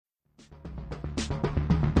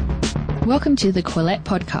Welcome to the Quillette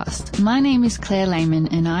podcast. My name is Claire Lehman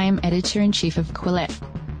and I am Editor-in-Chief of Quillette.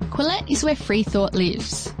 Quillette is where free thought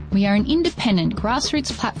lives. We are an independent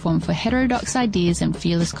grassroots platform for heterodox ideas and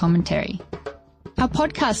fearless commentary. Our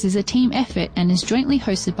podcast is a team effort and is jointly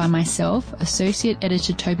hosted by myself, Associate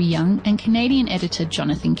Editor Toby Young, and Canadian Editor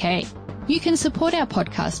Jonathan Kay. You can support our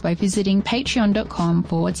podcast by visiting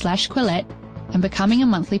patreon.com/Quillette and becoming a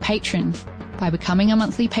monthly patron. By becoming a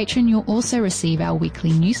monthly patron, you'll also receive our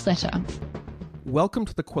weekly newsletter. Welcome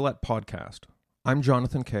to the Quillette podcast. I'm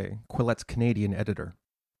Jonathan Kay, Quillette's Canadian editor.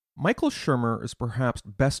 Michael Shermer is perhaps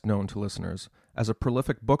best known to listeners as a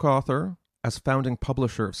prolific book author, as founding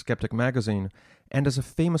publisher of Skeptic magazine, and as a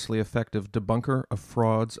famously effective debunker of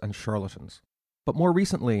frauds and charlatans. But more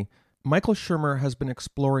recently, Michael Shermer has been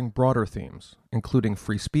exploring broader themes, including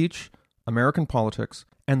free speech, American politics,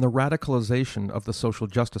 and the radicalization of the social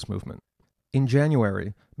justice movement. In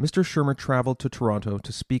January, Mr. Shermer traveled to Toronto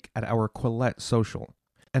to speak at our Quillette Social,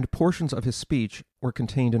 and portions of his speech were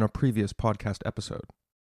contained in a previous podcast episode.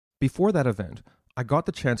 Before that event, I got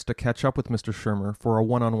the chance to catch up with Mr. Shermer for a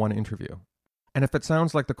one-on-one interview. And if it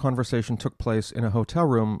sounds like the conversation took place in a hotel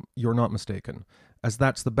room, you're not mistaken, as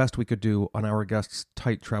that's the best we could do on our guest's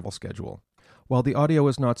tight travel schedule. While the audio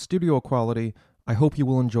is not studio quality, I hope you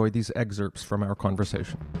will enjoy these excerpts from our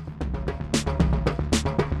conversation.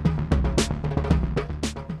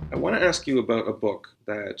 I want to ask you about a book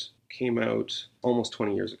that came out almost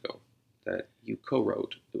 20 years ago that you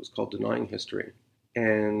co-wrote. It was called Denying History.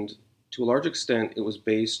 And to a large extent, it was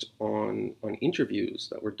based on interviews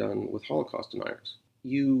that were done with Holocaust deniers.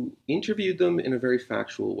 You interviewed them in a very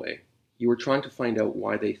factual way. You were trying to find out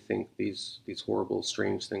why they think these horrible,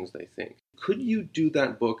 strange things they think. Could you do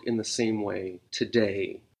that book in the same way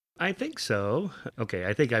today? I think so. Okay,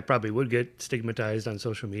 I think I probably would get stigmatized on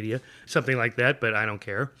social media, something like that, but I don't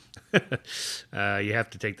care. You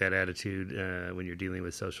have to take that attitude when you're dealing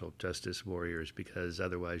with social justice warriors, because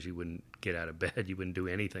otherwise you wouldn't get out of bed, you wouldn't do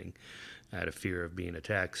anything out of fear of being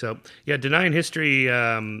attacked. So, yeah, Denying History,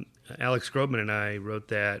 Alex Grobman and I wrote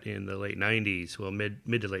that in the late 90s, well, mid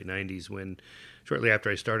to late 90s, when shortly after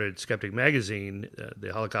I started Skeptic magazine,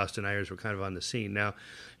 the Holocaust deniers were kind of on the scene. Now,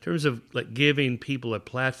 in terms of like giving people a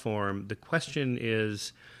platform, the question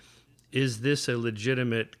is this a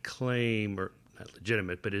legitimate claim, or not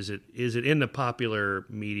legitimate, but is it in the popular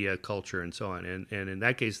media culture and so on? And in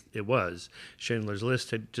that case, it was. Schindler's List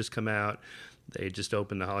had just come out. They had just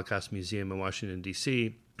opened the Holocaust Museum in Washington,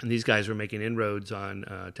 D.C., and these guys were making inroads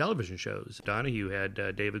on television shows. Donahue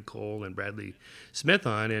had David Cole and Bradley Smith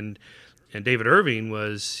on, and David Irving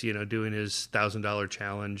was, doing his $1,000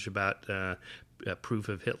 challenge about proof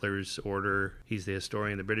of Hitler's order. He's the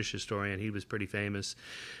historian, the British historian. He was pretty famous.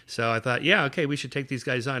 So I thought, yeah, okay, we should take these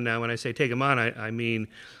guys on. Now, when I say take them on, I mean,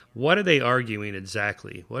 what are they arguing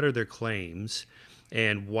exactly? What are their claims?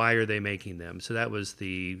 And why are they making them? So that was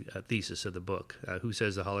the thesis of the book. Who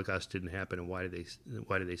says the Holocaust didn't happen, and why do they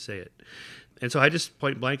say it? And so I just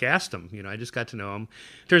point blank asked them. I just got to know them.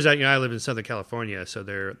 Turns out, I live in Southern California, so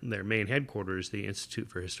their main headquarters, the Institute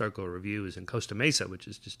for Historical Review, is in Costa Mesa, which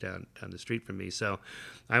is just down the street from me. So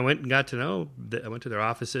I went and got to know. I went to their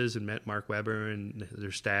offices and met Mark Weber and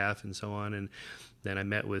their staff and so on. And then I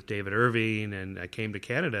met with David Irving, and I came to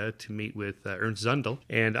Canada to meet with Ernst Zundel.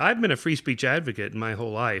 And I've been a free speech advocate my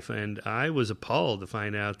whole life, and I was appalled to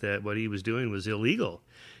find out that what he was doing was illegal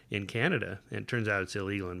in Canada. And it turns out it's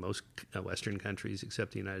illegal in most Western countries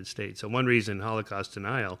except the United States. So one reason Holocaust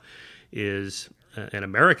denial is an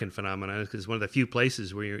American phenomenon is because it's one of the few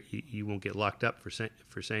places where you won't get locked up for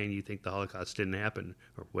saying you think the Holocaust didn't happen,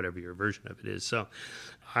 or whatever your version of it is. So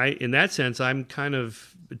in that sense, I'm kind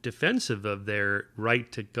of defensive of their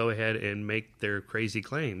right to go ahead and make their crazy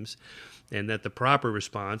claims, and that the proper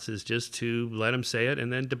response is just to let them say it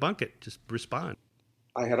and then debunk it, just respond.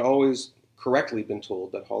 I had always correctly been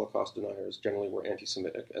told that Holocaust deniers generally were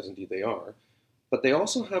anti-Semitic, as indeed they are. But they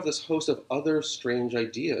also have this host of other strange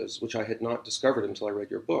ideas, which I had not discovered until I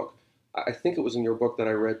read your book. I think it was in your book that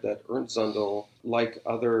I read that Ernst Zundel, like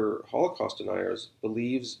other Holocaust deniers,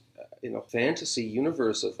 believes in a fantasy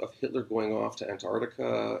universe of Hitler going off to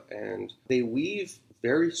Antarctica, and they weave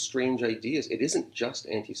very strange ideas. It isn't just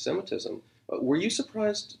anti-Semitism. Were you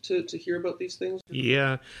surprised to hear about these things?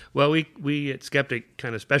 Yeah. Well, we at Skeptic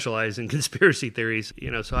kind of specialize in conspiracy theories,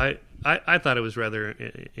 so I thought it was rather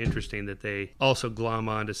interesting that they also glom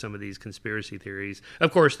onto some of these conspiracy theories.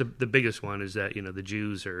 Of course, the biggest one is that, the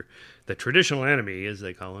Jews are the traditional enemy, as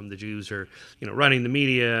they call them. The Jews are, running the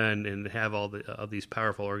media and have all these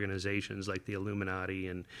powerful organizations like the Illuminati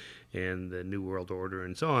and the New World Order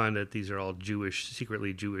and so on, that these are all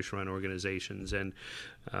secretly Jewish-run organizations. And,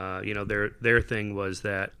 their thing was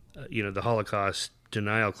that the Holocaust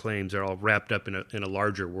denial claims are all wrapped up in a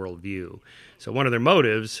larger worldview. So one of their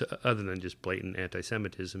motives, other than just blatant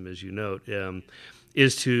anti-Semitism, as you note,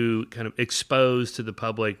 is to kind of expose to the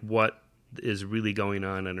public what is really going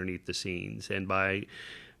on underneath the scenes. And by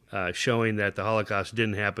showing that the Holocaust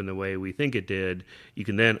didn't happen the way we think it did, you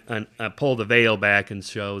can then pull the veil back and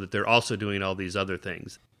show that they're also doing all these other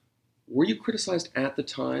things. Were you criticized at the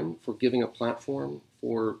time for giving a platform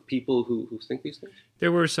for people who think these things?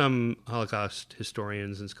 There were some Holocaust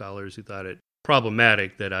historians and scholars who thought it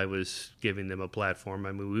problematic that I was giving them a platform.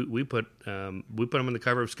 I mean, we put them on the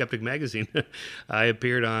cover of Skeptic magazine. I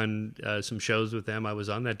appeared on some shows with them. I was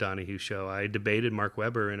on that Donahue show. I debated Mark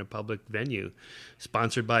Webber in a public venue,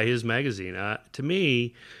 sponsored by his magazine. To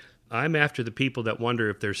me, I'm after the people that wonder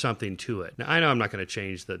if there's something to it. Now, I know I'm not going to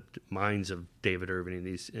change the minds of David Irving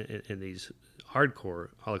in these hardcore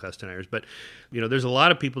Holocaust deniers, but there's a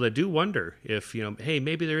lot of people that do wonder if hey,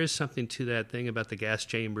 maybe there is something to that thing about the gas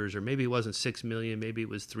chambers, or maybe it wasn't 6 million, maybe it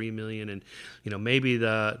was 3 million, and maybe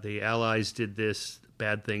the Allies did this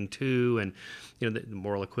bad thing too, and the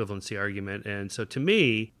moral equivalency argument. And so to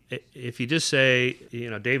me, if you just say,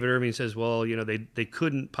 David Irving says, well, they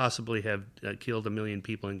couldn't possibly have killed 1 million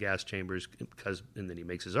people in gas chambers because, and then he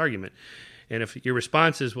makes his argument. And if your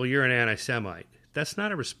response is, well, you're an anti-Semite, that's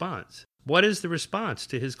not a response. What is the response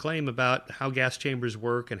to his claim about how gas chambers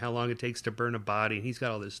work and how long it takes to burn a body? And he's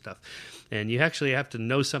got all this stuff. And you actually have to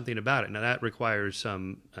know something about it. Now, that requires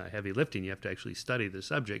some heavy lifting. You have to actually study the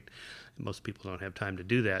subject. Most people don't have time to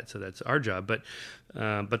do that, so that's our job. But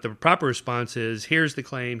the proper response is, here's the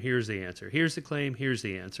claim, here's the answer. Here's the claim, here's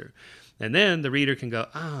the answer. And then the reader can go,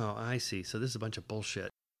 oh, I see. So this is a bunch of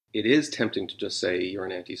bullshit. It is tempting to just say you're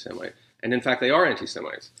an anti-Semite. And in fact, they are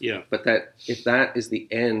anti-Semites. Yeah. But that if that is the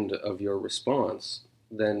end of your response,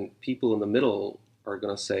 then people in the middle are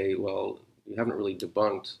going to say, well, you haven't really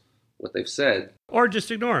debunked what they've said. Or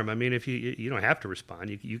just ignore them. I mean, if you don't have to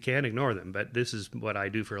respond, you can ignore them. But this is what I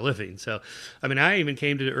do for a living. So, I mean, I even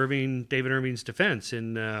came to David Irving's defense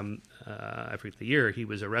in I forget the year. He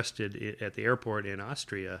was arrested at the airport in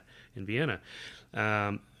Austria, in Vienna,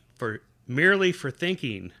 merely for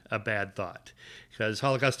thinking a bad thought, because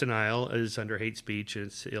Holocaust denial is under hate speech.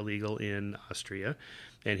 It's illegal in Austria.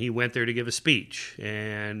 And he went there to give a speech,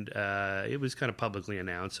 and it was kind of publicly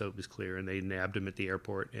announced, so it was clear, and they nabbed him at the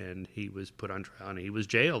airport, and he was put on trial, and he was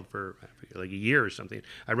jailed for like a year or something.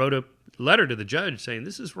 I wrote a letter to the judge saying,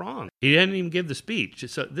 this is wrong. He didn't even give the speech.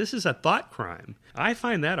 So this is a thought crime. I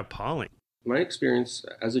find that appalling. My experience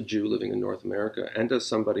as a Jew living in North America, and as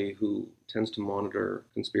somebody who tends to monitor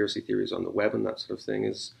conspiracy theories on the web and that sort of thing,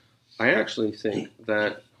 is I actually think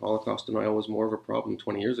that Holocaust denial was more of a problem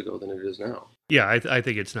 20 years ago than it is now. Yeah, I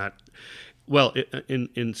think it's not. Well,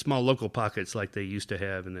 in small local pockets like they used to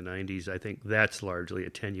have in the 90s, I think that's largely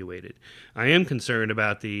attenuated. I am concerned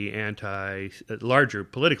about the larger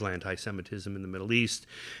political anti-Semitism in the Middle East,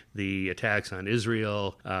 the attacks on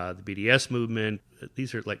Israel, the BDS movement.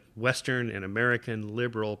 These are like Western and American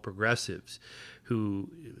liberal progressives who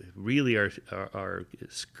really are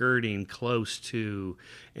skirting close to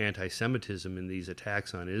anti-Semitism in these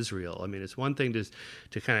attacks on Israel. I mean, it's one thing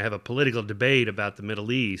to kind of have a political debate about the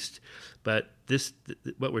Middle East, but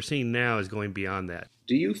what we're seeing now is going beyond that.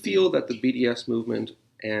 Do you feel that the BDS movement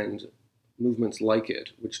and movements like it,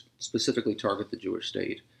 which specifically target the Jewish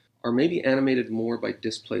state, are maybe animated more by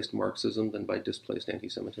displaced Marxism than by displaced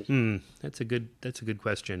anti-Semitism? That's a good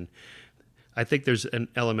question. I think there's an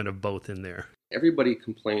element of both in there. Everybody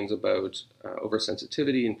complains about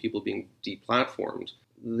oversensitivity and people being deplatformed.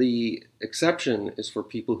 The exception is for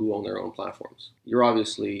people who own their own platforms. You're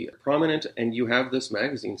obviously prominent, and you have this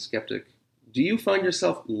magazine, Skeptic. Do you find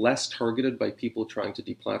yourself less targeted by people trying to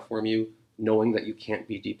deplatform you, knowing that you can't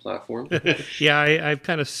be deplatformed? Yeah, I've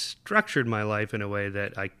kind of structured my life in a way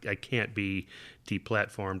that I can't be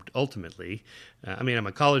deplatformed ultimately. I mean, I'm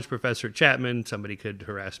a college professor at Chapman. Somebody could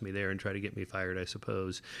harass me there and try to get me fired, I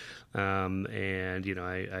suppose. And,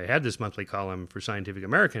 I had this monthly column for Scientific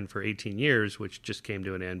American for 18 years, which just came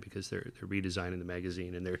to an end because they're redesigning the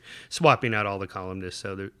magazine and they're swapping out all the columnists.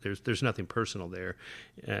 So there's nothing personal there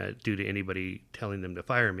due to anybody telling them to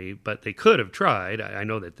fire me. But they could have tried. I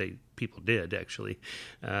know that people did, actually,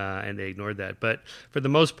 and they ignored that. But for the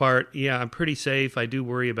most part, yeah, I'm pretty safe. I do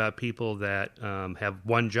worry about people that have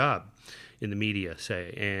one job. in the media,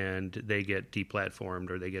 say, and they get deplatformed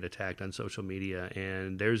or they get attacked on social media,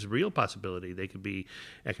 and there's real possibility they could be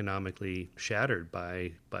economically shattered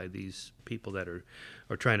by these people that are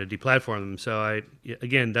trying to deplatform them. So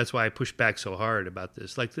again, that's why I push back so hard about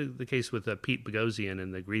this. Like the case with Pete Boghossian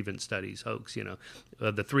and the grievance studies hoax,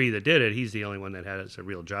 of the three that did it, he's the only one that has a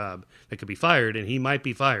real job that could be fired, and he might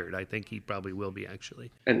be fired. I think he probably will be, actually.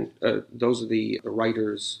 And those are the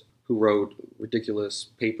writers who wrote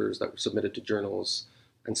ridiculous papers that were submitted to journals,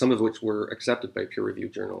 and some of which were accepted by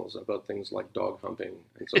peer-reviewed journals about things like dog humping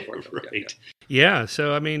and so forth. Right. Yeah.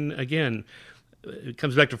 So, I mean, again, it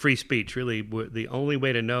comes back to free speech. Really, the only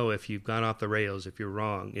way to know if you've gone off the rails, if you're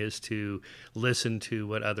wrong, is to listen to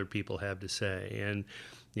what other people have to say. And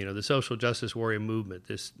the social justice warrior movement,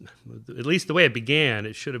 at least the way it began,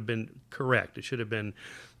 it should have been correct. It should have been,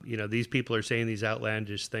 these people are saying these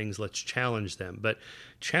outlandish things, let's challenge them. But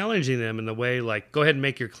challenging them in the way like, go ahead and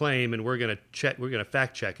make your claim and we're going to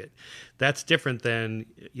fact check it. That's different than,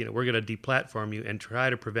 we're going to deplatform you and try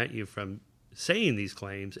to prevent you from saying these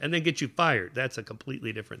claims and then get you fired. That's a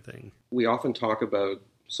completely different thing. We often talk about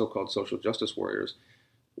so-called social justice warriors.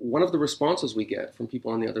 One of the responses we get from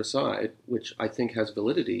people on the other side, which I think has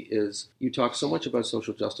validity, is you talk so much about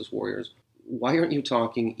social justice warriors. Why aren't you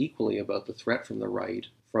talking equally about the threat from the right,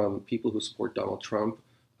 from people who support Donald Trump?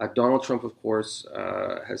 Donald Trump, of course,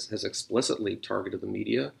 has explicitly targeted the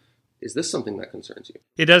media. Is this something that concerns you?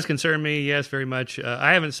 It does concern me, yes, very much.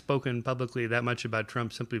 I haven't spoken publicly that much about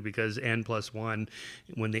Trump simply because N+1,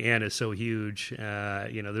 when the N is so huge,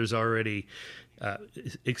 there's already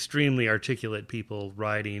extremely articulate people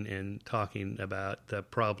writing and talking about the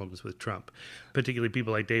problems with Trump, particularly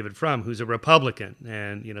people like David Frum, who's a Republican.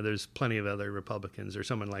 And, there's plenty of other Republicans, or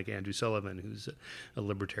someone like Andrew Sullivan, who's a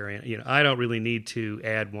libertarian. I don't really need to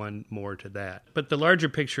add one more to that. But the larger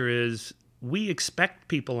picture is, we expect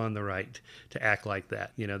people on the right to act like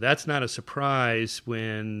that. That's not a surprise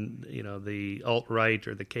when, the alt-right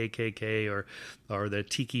or the KKK or the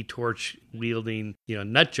tiki torch wielding,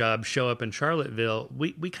 nut jobs show up in Charlottesville.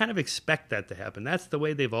 We kind of expect that to happen. That's the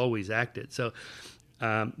way they've always acted. So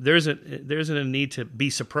there isn't a need to be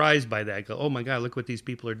surprised by that. Go, oh my God, look what these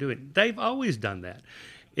people are doing. They've always done that.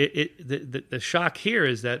 The shock here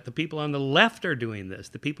is that the people on the left are doing this.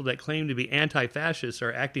 The people that claim to be anti-fascists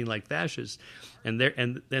are acting like fascists, and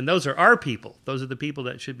those are our people. Those are the people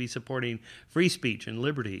that should be supporting free speech and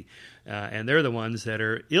liberty, and they're the ones that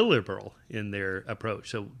are illiberal in their approach.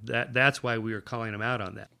 So that's why we are calling them out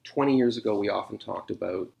on that. 20 years ago, we often talked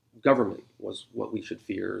about government was what we should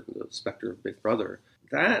fear, the specter of Big Brother.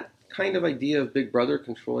 That kind of idea of Big Brother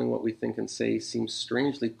controlling what we think and say seems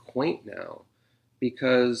strangely quaint now,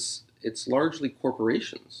 because it's largely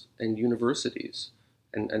corporations and universities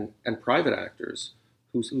and private actors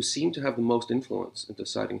who seem to have the most influence in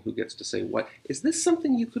deciding who gets to say what. Is this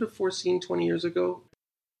something you could have foreseen 20 years ago?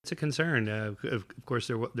 It's a concern. Of course,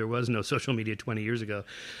 there was no social media 20 years ago.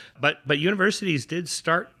 But universities did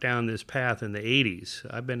start down this path in the 80s.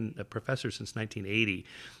 I've been a professor since 1980.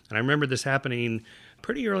 And I remember this happening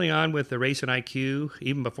pretty early on with the race and IQ,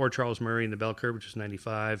 even before Charles Murray and the bell curve, which was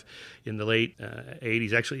 95, in the late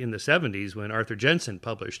 80s, actually in the 70s, when Arthur Jensen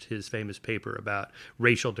published his famous paper about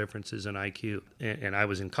racial differences in IQ. And I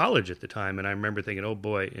was in college at the time, and I remember thinking, oh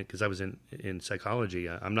boy, because I was in psychology,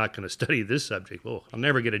 I'm not going to study this subject. Oh, I'll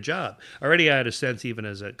never get a job. Already I had a sense, even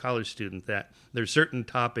as a college student, that there's certain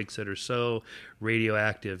topics that are so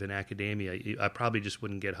radioactive in academia, I probably just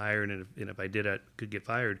wouldn't get hired, and if I did, I could get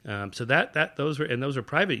fired. So those are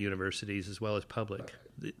private universities as well as public.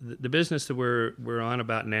 The business that we're on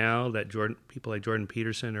about now, that people like Jordan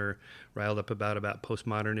Peterson are riled up about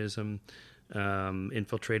postmodernism,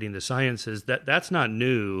 infiltrating the sciences, that's not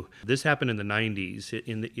new. This happened in the 90s.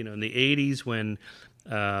 In the 80s, when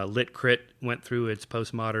Lit Crit went through its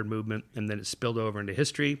postmodern movement, and then it spilled over into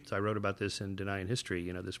history. So I wrote about this in Denying History,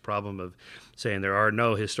 this problem of saying there are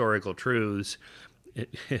no historical truths.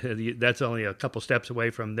 That's only a couple steps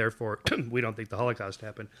away from, therefore, we don't think the Holocaust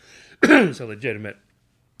happened. It's a legitimate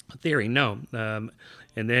theory, no.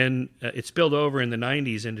 And then it spilled over in the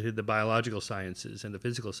 90s into the biological sciences and the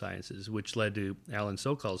physical sciences, which led to Alan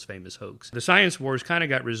Sokal's famous hoax. The science wars kind of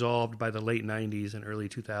got resolved by the late 90s and early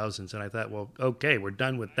 2000s, and I thought, well, okay, we're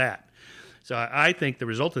done with that. So I think the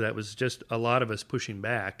result of that was just a lot of us pushing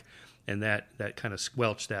back, and that kind of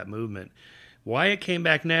squelched that movement. Why it came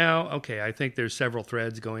back now? Okay, I think there's several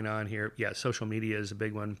threads going on here. Yeah, social media is a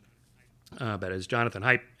big one. But as Jonathan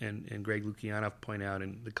Haidt and Greg Lukianoff point out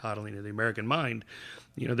in The Coddling of the American Mind,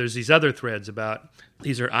 there's these other threads about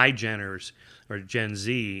these are iGeners or Gen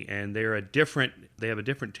Z, and they have a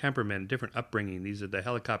different temperament, different upbringing. These are the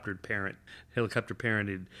helicopter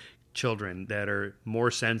parented children that are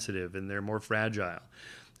more sensitive and they're more fragile.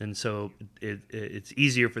 And so it's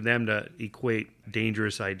easier for them to equate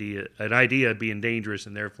an idea being dangerous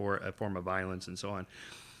and therefore a form of violence and so on.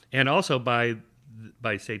 And also by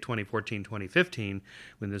say 2014, 2015,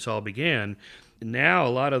 when this all began, now a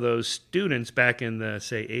lot of those students back in the,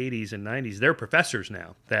 say, 80s and 90s, they're professors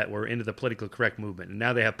now that were into the political correct movement, and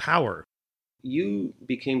now they have power. You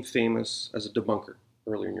became famous as a debunker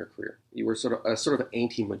earlier in your career. You were sort of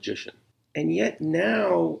anti-magician. And yet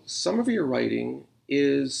now some of your writing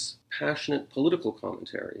is passionate political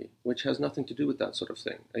commentary, which has nothing to do with that sort of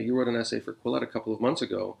thing. You wrote an essay for Quillette a couple of months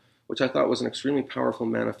ago, which I thought was an extremely powerful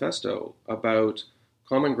manifesto about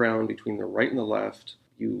common ground between the right and the left.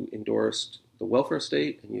 You endorsed the welfare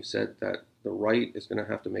state, and you said that the right is going to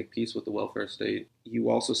have to make peace with the welfare state. You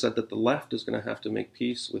also said that the left is going to have to make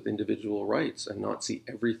peace with individual rights and not see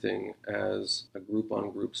everything as a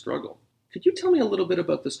group-on-group struggle. Could you tell me a little bit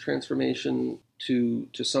about this transformation to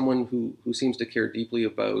someone who seems to care deeply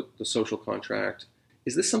about the social contract?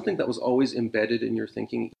 Is this something that was always embedded in your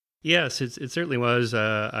thinking? Yes, it certainly was.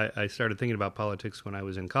 I started thinking about politics when I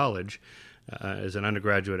was in college. As an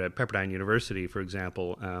undergraduate at Pepperdine University, for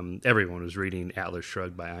example, everyone was reading Atlas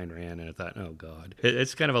Shrugged by Ayn Rand, and I thought, oh, God.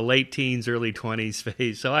 It's kind of a late teens, early 20s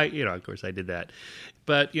phase. So of course I did that.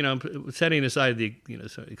 But, setting aside the,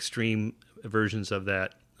 extreme versions of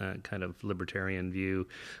that kind of libertarian view,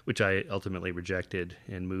 which I ultimately rejected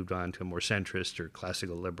and moved on to a more centrist or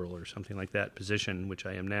classical liberal or something like that position, which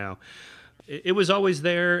I am now. It was always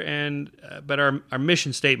there, but our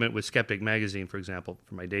mission statement with Skeptic magazine, for example,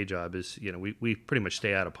 for my day job is, we pretty much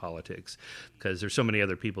stay out of politics because there's so many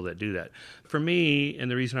other people that do that. For me, and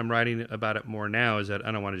the reason I'm writing about it more now is that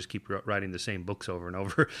I don't want to just keep writing the same books over and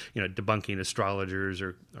over, debunking astrologers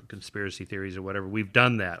or conspiracy theories or whatever. We've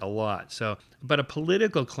done that a lot. But a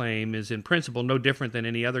political claim is in principle no different than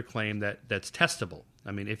any other claim that's testable. I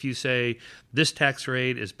mean, if you say this tax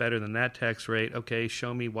rate is better than that tax rate, okay,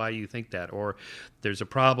 show me why you think that. Or there's a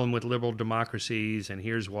problem with liberal democracies, and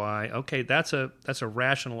here's why. Okay, that's a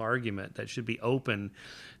rational argument that should be open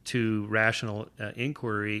to rational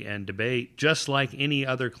inquiry and debate, just like any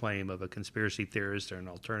other claim of a conspiracy theorist or an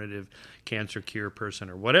alternative cancer cure person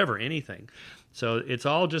or whatever, anything. So it's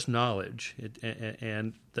all just knowledge.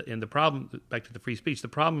 And the problem, back to the free speech, the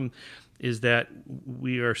problem is that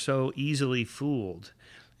we are so easily fooled,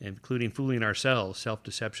 including fooling ourselves,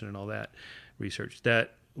 self-deception and all that research,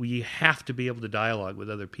 that you have to be able to dialogue with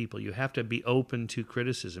other people. You have to be open to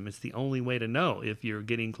criticism. It's the only way to know if you're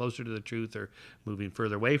getting closer to the truth or moving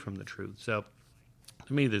further away from the truth. So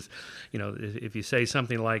to me, this, if you say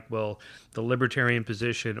something like, well, the libertarian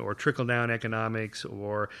position or trickle-down economics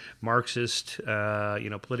or Marxist,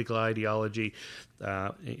 political ideology,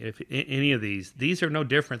 if any of these are no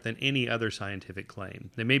different than any other scientific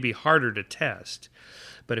claim. They may be harder to test,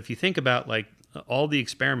 but if you think about all the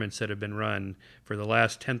experiments that have been run for the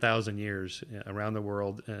last 10,000 years around the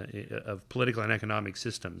world of political and economic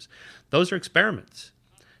systems, those are experiments.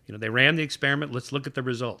 They ran the experiment. Let's look at the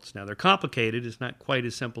results. Now, they're complicated. It's not quite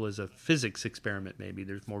as simple as a physics experiment, maybe.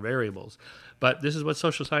 There's more variables. But this is what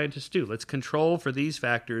social scientists do. Let's control for these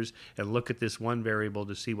factors and look at this one variable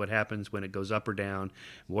to see what happens when it goes up or down.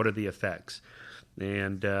 What are the effects?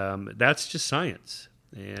 And that's just science.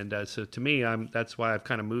 And so to me, that's why I've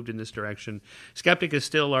kind of moved in this direction. Skeptic is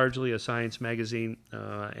still largely a science magazine,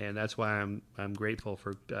 and that's why I'm grateful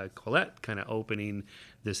for Quillette kind of opening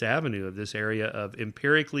this avenue of this area of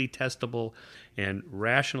empirically testable and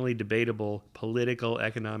rationally debatable political,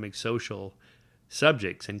 economic, social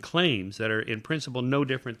subjects and claims that are in principle no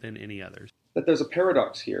different than any others. But there's a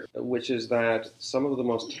paradox here, which is that some of the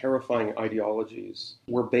most terrifying ideologies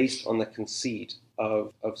were based on the conceit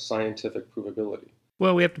of scientific provability.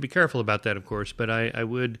 Well, we have to be careful about that, of course, but I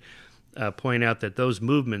would point out that those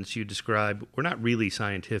movements you describe were not really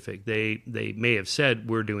scientific. They may have said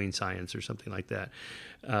we're doing science or something like that.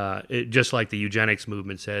 Just like the eugenics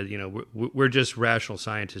movement said, we're just rational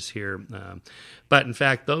scientists here. But in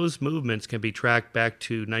fact, those movements can be tracked back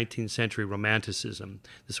to 19th century Romanticism,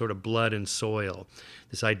 the sort of blood and soil,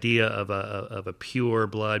 this idea of a pure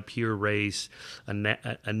blood, pure race,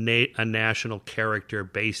 a national character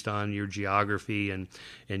based on your geography and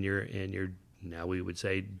your now we would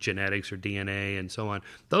say genetics or DNA and so on.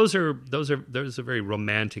 Those are very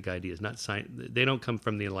romantic ideas, not science. They don't come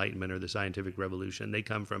from the Enlightenment or the scientific revolution. They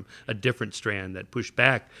come from a different strand that pushed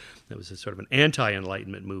back. That was a sort of an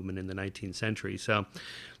anti-Enlightenment movement in the 19th century. So,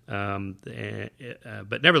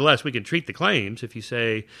 but nevertheless, we can treat the claims. If you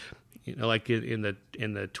say, like in the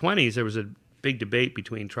 20s, there was a big debate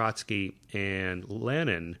between Trotsky and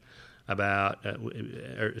Lenin about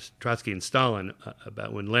Trotsky and Stalin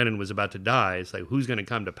about when Lenin was about to die. It's like, who's going to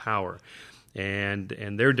come to power? And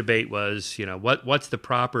their debate was, what's the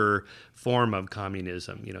proper form of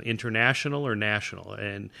communism? International or national?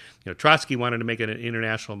 And Trotsky wanted to make it an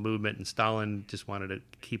international movement, and Stalin just wanted to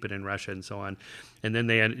keep it in Russia, and so on. And then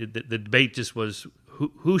the debate just was,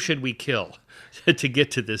 who should we kill to get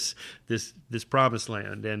to this promised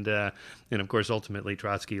land? And of course, ultimately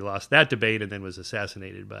Trotsky lost that debate and then was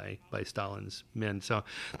assassinated by Stalin's men. So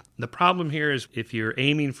the problem here is, if you're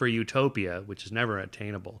aiming for utopia, which is never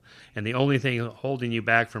attainable, and the only thing holding you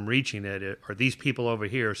back from reaching it are these people over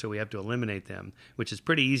here, so we have to eliminate them, which is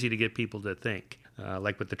pretty easy to get people to think.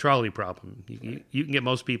 Like with the trolley problem, you can get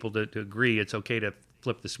most people to agree it's okay to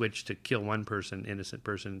flip the switch to kill one person, innocent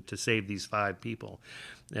person, to save these 5 people.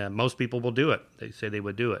 Most people will do it. They say they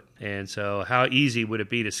would do it. And so how easy would it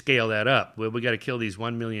be to scale that up? Well, we got to kill these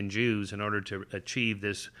 1 million Jews in order to achieve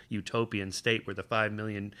this utopian state where the 5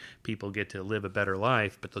 million people get to live a better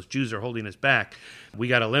life, but those Jews are holding us back. We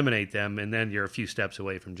got to eliminate them, and then you're a few steps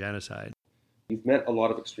away from genocide. You've met a lot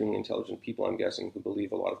of extremely intelligent people, I'm guessing, who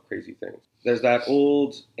believe a lot of crazy things. There's that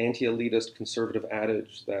old anti-elitist conservative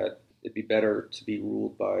adage that it'd be better to be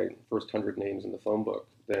ruled by first 100 names in the phone book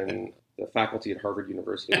than the faculty at Harvard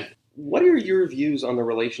University. What are your views on the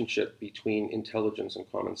relationship between intelligence and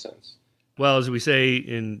common sense? Well, as we say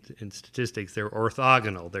in statistics, they're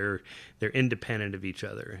orthogonal. They're independent of each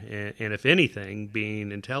other. And if anything,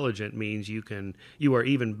 being intelligent means you are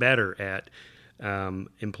even better at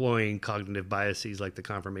employing cognitive biases like the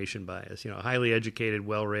confirmation bias. Highly educated,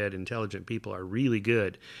 well-read, intelligent people are really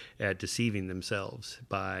good at deceiving themselves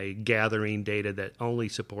by gathering data that only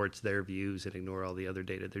supports their views and ignore all the other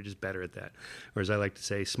data. They're just better at that. Or as I like to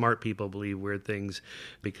say, smart people believe weird things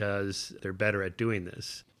because they're better at doing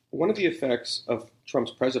this. One of the effects of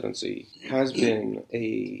Trump's presidency has been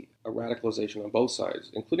a radicalization on both sides,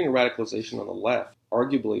 including a radicalization on the left,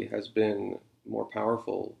 arguably has been more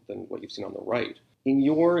powerful than what you've seen on the right. In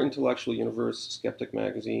your intellectual universe, Skeptic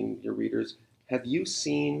magazine, your readers, have you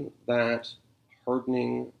seen that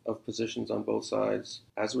hardening of positions on both sides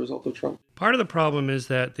as a result of Trump? Part of the problem is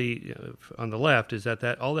that on the left is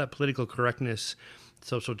that all that political correctness,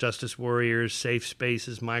 social justice warriors, safe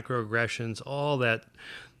spaces, microaggressions, all that,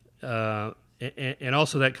 and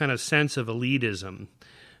also that kind of sense of elitism.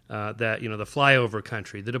 That, the flyover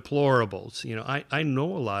country, the deplorables. I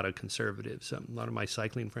know a lot of conservatives. A lot of my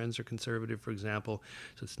cycling friends are conservative, for example,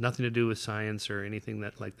 so it's nothing to do with science or anything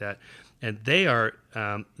like that. And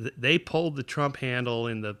they pulled the Trump handle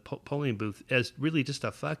in the polling booth as really just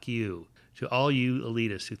a fuck you to all you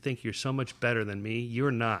elitists who think you're so much better than me.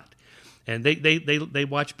 You're not. And they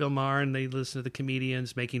watch Bill Maher and they listen to the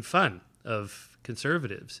comedians making fun of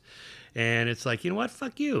conservatives. And it's like, you know what?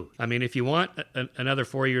 Fuck you. I mean, if you want another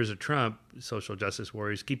 4 years of Trump, social justice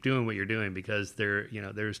warriors, keep doing what you're doing, because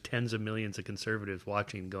there's tens of millions of conservatives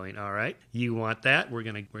watching, going, all right, you want that? We're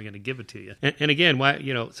gonna give it to you. And again, why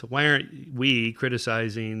aren't we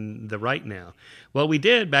criticizing the right now? Well, we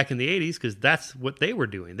did back in the 80s, because that's what they were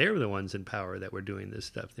doing. They were the ones in power that were doing this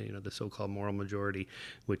stuff. The so-called moral majority,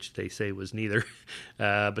 which they say was neither,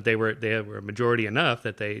 but they were a majority enough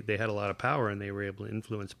that they had a lot of power and they were able to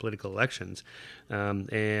influence political elections.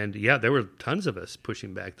 And yeah, there were tons of us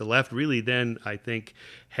pushing back. The left really then, I think,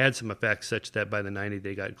 had some effects such that by the 90s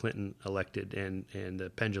they got Clinton elected and the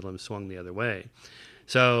pendulum swung the other way.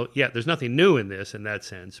 So yeah, there's nothing new in this in that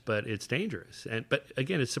sense, but it's dangerous. But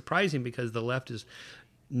again, it's surprising because the left is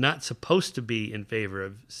not supposed to be in favor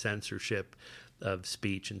of censorship of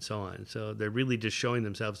speech and so on. So they're really just showing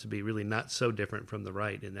themselves to be really not so different from the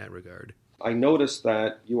right in that regard. I noticed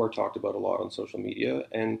that you are talked about a lot on social media,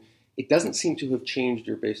 and it doesn't seem to have changed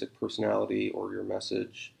your basic personality or your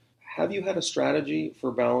message. Have you had a strategy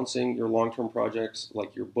for balancing your long-term projects,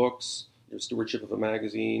 like your books, your stewardship of a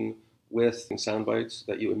magazine, with sound bites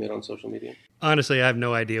that you emit on social media? Honestly, I have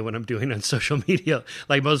no idea what I'm doing on social media.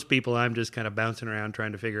 Like most people, I'm just kind of bouncing around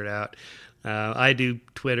trying to figure it out. I do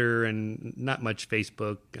Twitter and not much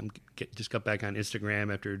Facebook. Just got back on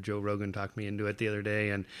Instagram after Joe Rogan talked me into it the other day.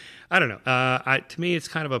 And I don't know. To me, it's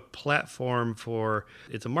kind of a platform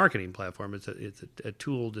it's a marketing platform. It's a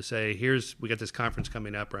tool to say, we got this conference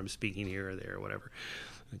coming up, or I'm speaking here or there or whatever.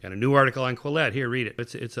 I got a new article on Quillette. Here, read it.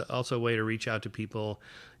 It's also a way to reach out to people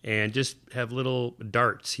and just have little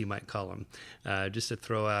darts, you might call them, just to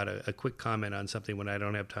throw out a quick comment on something when I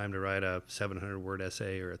don't have time to write a 700-word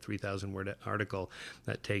essay or a 3,000-word article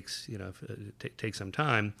that takes some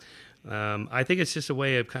time. I think it's just a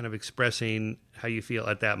way of kind of expressing how you feel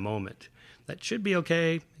at that moment. that should be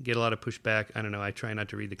okay. Get a lot of pushback. I don't know. I try not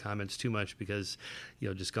to read the comments too much because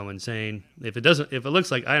you'll just go insane. If it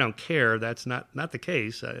looks like I don't care, that's not the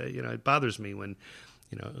case. It bothers me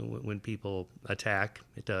when people attack.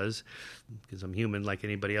 It does, because I'm human like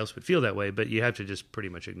anybody else would feel that way, but you have to just pretty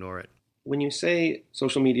much ignore it. When you say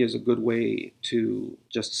social media is a good way to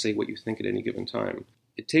just say what you think at any given time,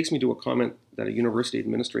 it takes me to a comment that a university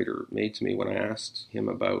administrator made to me when I asked him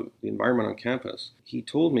about the environment on campus. He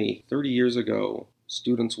told me 30 years ago,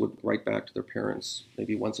 students would write back to their parents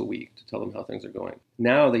maybe once a week to tell them how things are going.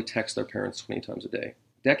 Now they text their parents 20 times a day.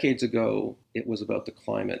 Decades ago, it was about the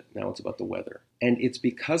climate. Now it's about the weather. And it's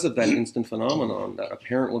because of that instant phenomenon that a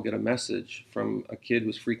parent will get a message from a kid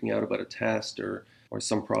who's freaking out about a test or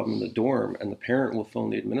some problem in the dorm, and the parent will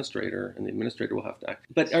phone the administrator, and the administrator will have to act.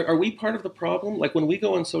 But are we part of the problem? Like when we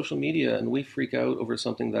go on social media and we freak out over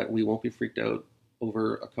something that we won't be freaked out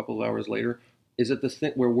over a couple of hours later, is it the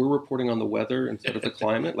thing where we're reporting on the weather instead of the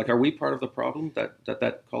climate? Like, are we part of the problem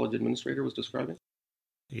that college administrator was describing?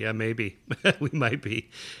 Yeah, maybe. We might be.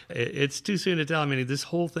 It's too soon to tell. I mean, this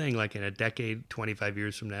whole thing, like in a decade, 25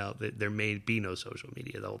 years from now, there may be no social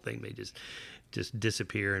media. The whole thing may just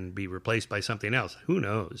disappear and be replaced by something else. Who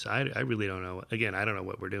knows? I really don't know. Again, I don't know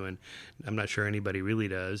what we're doing. I'm not sure anybody really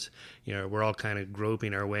does. We're all kind of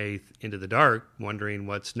groping our way into the dark, wondering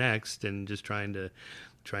what's next and just trying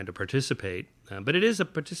to participate. But it is a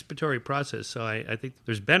participatory process, so I think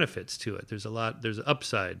there's benefits to it. There's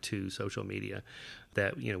upside to social media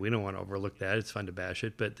that, we don't want to overlook that. It's fun to bash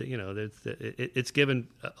it, but, it's given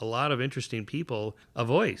a lot of interesting people a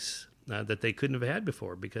voice that they couldn't have had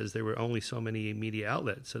before because there were only so many media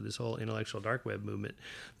outlets. So this whole intellectual dark web movement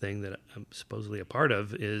thing that I'm supposedly a part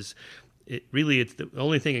of it's the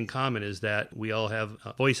only thing in common is that we all have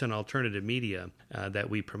a voice in alternative media that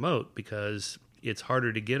we promote because it's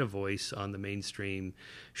harder to get a voice on the mainstream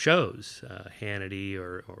shows, Hannity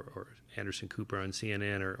or Anderson Cooper on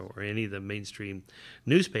CNN or any of the mainstream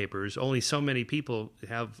newspapers. Only so many people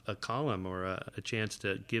have a column or a chance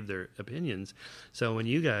to give their opinions. So when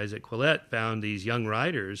you guys at Quillette found these young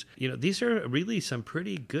writers, these are really some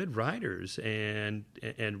pretty good writers and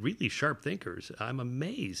really sharp thinkers. I'm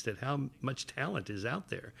amazed at how much talent is out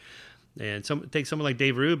there. And take someone like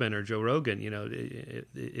Dave Rubin or Joe Rogan,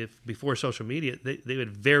 if before social media, they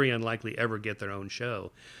would very unlikely ever get their own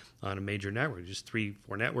show on a major network, just 3-4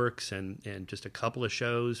 networks and just a couple of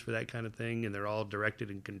shows for that kind of thing, and they're all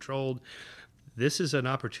directed and controlled. This is an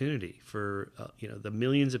opportunity for the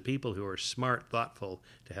millions of people who are smart, thoughtful,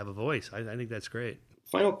 to have a voice. I think that's great.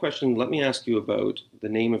 Final question, let me ask you about the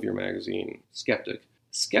name of your magazine, Skeptic.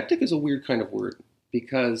 Skeptic is a weird kind of word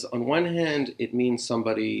because on one hand, it means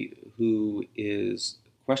somebody who is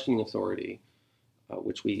questioning authority,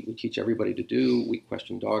 which we teach everybody to do. We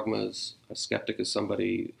question dogmas. A skeptic is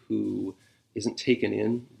somebody who isn't taken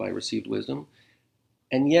in by received wisdom.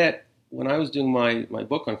 And yet, when I was doing my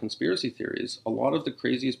book on conspiracy theories, a lot of the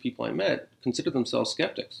craziest people I met considered themselves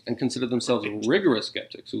skeptics and considered themselves rigorous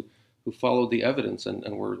skeptics who followed the evidence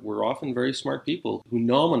and were often very smart people who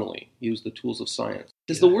nominally use the tools of science.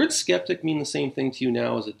 Does the word skeptic mean the same thing to you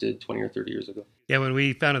now as it did 20 or 30 years ago? Yeah, when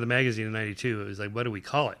we founded the magazine in 92, it was like, what do we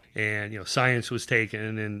call it? And, science was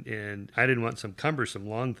taken, and I didn't want some cumbersome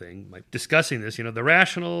long thing, like discussing this, the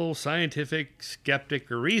rational, scientific,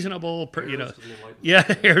 skeptic, or reasonable,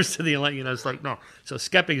 heirs to the enlightenment, it's like, no. So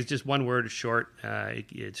skeptic is just one word, short.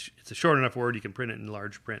 It's a short enough word, you can print it in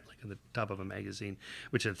large print, like on the top of a magazine,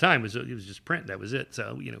 which at the time it was just print, that was it.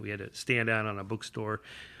 So, we had to stand out on a bookstore,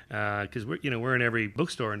 because we're in every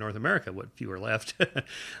bookstore in North America, what few are left.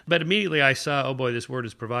 But immediately I saw, oh boy, this word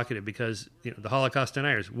is provocative because the Holocaust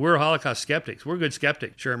deniers, we're Holocaust skeptics. We're good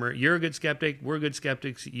skeptics. Shermer, you're a good skeptic. We're good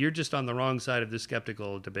skeptics. You're just on the wrong side of this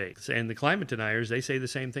skeptical debate. And the climate deniers, they say the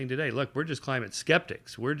same thing today. Look, we're just climate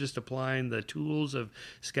skeptics. We're just applying the tools of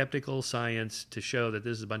skeptical science to show that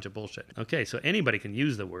this is a bunch of bullshit. Okay, so anybody can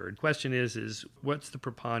use the word. Question is what's the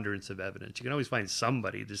preponderance of evidence? You can always find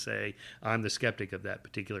somebody to say, I'm the skeptic of that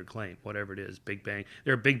particular claim, whatever it is. Big Bang.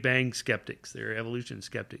 There are Big Bang skeptics. There are evolution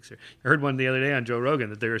skeptics. I heard one the other day on Joe Rogan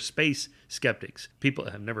that there are space skeptics. People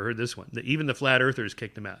have never heard this one. Even the flat earthers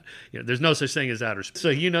kicked them out. There's no such thing as outer space. So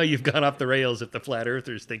you've gone off the rails if the flat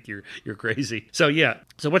earthers think you're crazy. So yeah.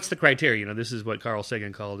 So what's the criteria? This is what Carl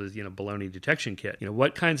Sagan called his baloney detection kit.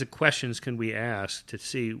 What kinds of questions can we ask to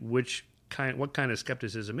see what kind of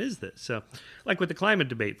skepticism is this? So, like with the climate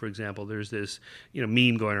debate, for example, there's this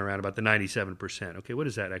meme going around about the 97%. Okay, what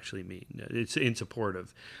does that actually mean? It's in support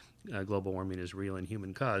of global warming is real and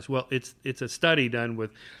human caused. Well, it's a study done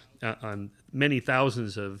with on many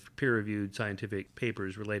thousands of peer-reviewed scientific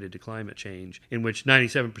papers related to climate change, in which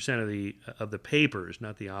 97% of the papers,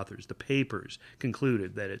 not the authors, the papers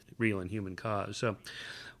concluded that it's real and human caused. So,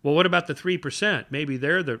 well, what about the 3%? Maybe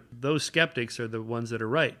those skeptics are the ones that are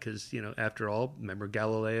right, because, after all, remember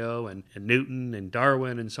Galileo and Newton and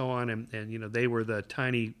Darwin and so on, and they were the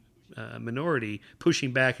tiny minority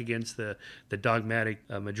pushing back against the dogmatic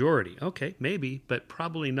majority. Okay, maybe, but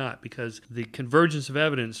probably not, because the convergence of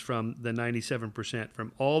evidence from the 97%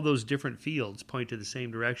 from all those different fields point to the same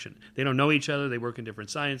direction. They don't know each other. They work in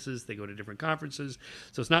different sciences. They go to different conferences.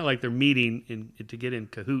 So it's not like they're meeting to get in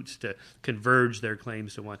cahoots to converge their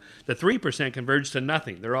claims to one. The 3% converge to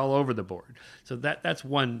nothing. They're all over the board. So that's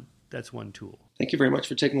one tool. Thank you very much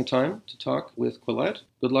for taking the time to talk with Quillette.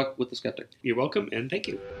 Good luck with The Skeptic. You're welcome, and thank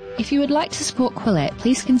you. If you would like to support Quillette,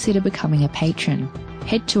 please consider becoming a patron.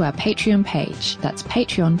 Head to our Patreon page. That's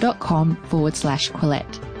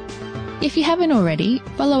patreon.com/Quillette. If you haven't already,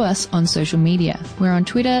 follow us on social media. We're on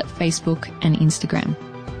Twitter, Facebook, and Instagram.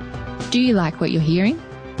 Do you like what you're hearing?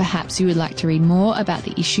 Perhaps you would like to read more about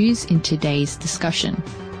the issues in today's discussion.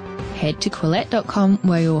 Head to Quillette.com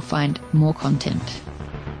where you will find more content.